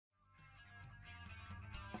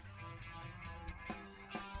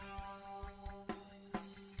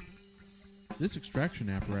This extraction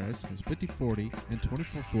apparatus has 5040 and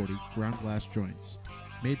 2440 ground glass joints,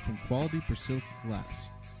 made from quality Brazilian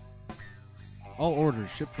glass. All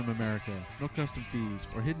orders shipped from America, no custom fees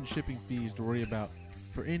or hidden shipping fees to worry about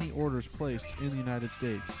for any orders placed in the United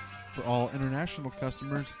States. For all international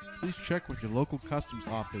customers, please check with your local customs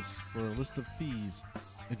office for a list of fees.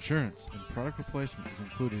 Insurance and product replacement is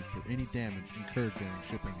included for any damage incurred during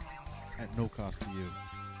shipping, at no cost to you.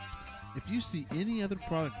 If you see any other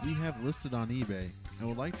product we have listed on eBay and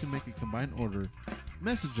would like to make a combined order,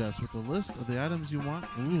 message us with a list of the items you want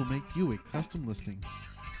and we will make you a custom listing.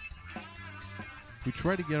 We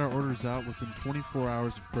try to get our orders out within 24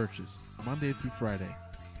 hours of purchase, Monday through Friday.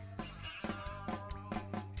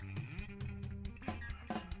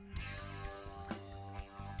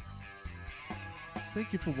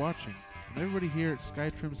 Thank you for watching, and everybody here at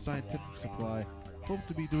SkyTrim Scientific Supply hope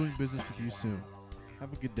to be doing business with you soon.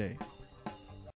 Have a good day.